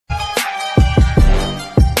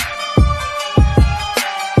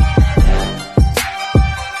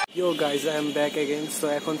Yo guys, I am back again. So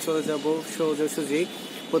এখন চলে যাব সোজাসুজি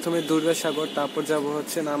প্রথমে দুর্গাসাগর, তারপর যাব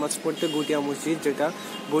হচ্ছে নামাজ পড়তে গুটিয়া মসজিদ, যেটা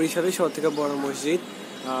বরিশালের সবথেকে বড় মসজিদ।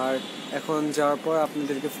 আর এখন যাওয়ার পর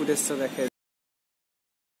আপনাদেরকে ফুটেজটা দেখাই।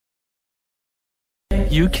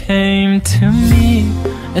 You came to me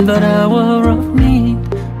in that hour of need,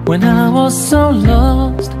 when I was so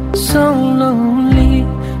lost, so lonely.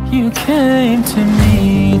 You came to me,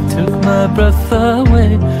 took my breath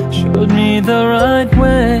away, showed me the right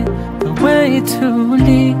way, the way to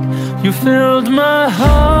lead. You filled my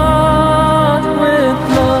heart with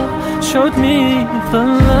love, showed me the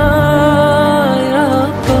light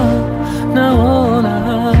above. Now all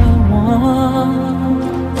I want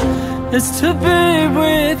is to be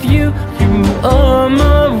with you. You are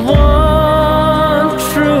my one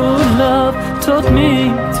true love, taught me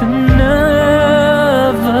to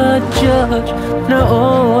never judge. Now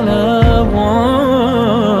all I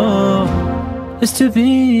want is to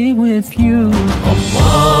be with you.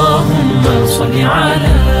 Allahumma salli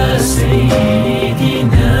ala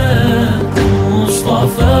sayyidina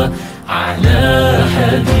Mustafa, ala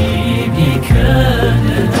habibika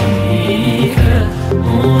nabiyika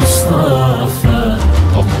Mustafa.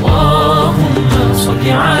 Allahumma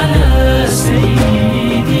salli ala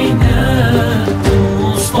sayyidina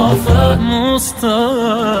Mustafa,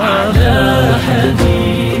 Mustafa, ala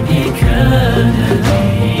habibika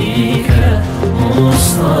nabiyika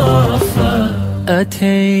Mustafa.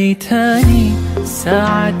 أتيتني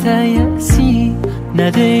ساعة يأسي،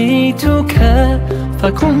 ناديتك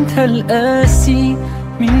فكنت الآسي.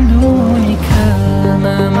 من دونك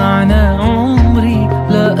ما معنى عمري،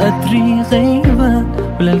 لا أدري غيبا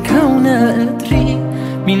ولا الكون أدري.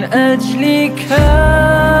 من أجلك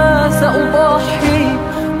سأضحي،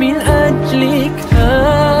 من أجلك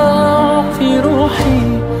في روحي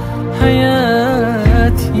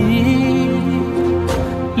حياتي،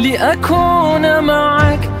 لأكون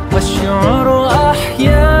معك والشعر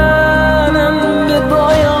أحيانا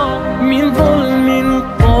بالضياع من ظلم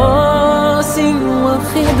قاس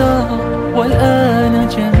وخداع. والآن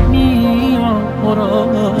جميع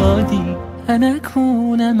مرادي أن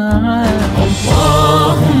أكون معك.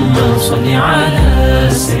 اللهم صل على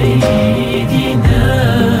سيدنا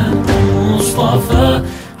مصطفى،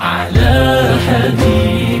 على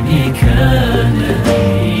حبيبك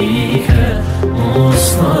نبيك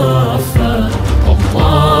مصطفى.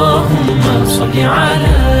 اللهم صل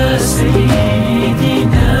على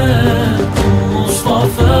سيدنا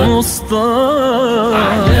مصطفى،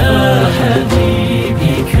 على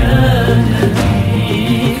حبيبك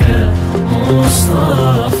نبيك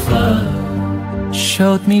مصطفى.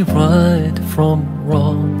 Showed me right from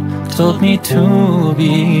wrong, told me to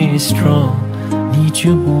be strong. Need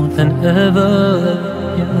you more than ever,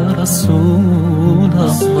 Ya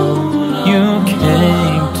Rasulullah. You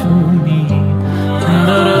came to me in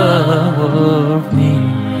the hour of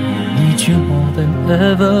need. Need you more than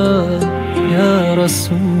ever, Ya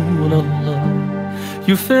Rasulullah.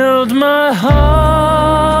 You filled my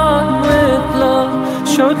heart with love,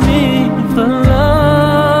 showed me the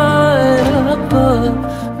light above.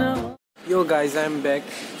 Yo guys, I am back.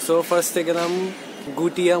 So first গেলাম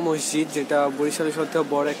গুটিয়া মসজিদ, যেটা বরিশালের সবথেকে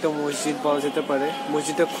বড় একটা মসজিদ বলা যেতে পারে।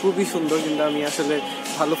 মসজিদটা খুবই সুন্দর, কিন্তু আমি আসলে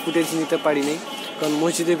ভালো ফুটেজ নিতে পারিনি, কারণ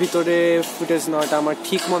মসজিদের ভিতরে ফুটেজ নেওয়াটা আমার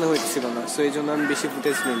ঠিক মনে হচ্ছিল না, সো এই জন্য আমি বেশি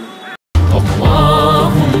ফুটেজ নিইনি।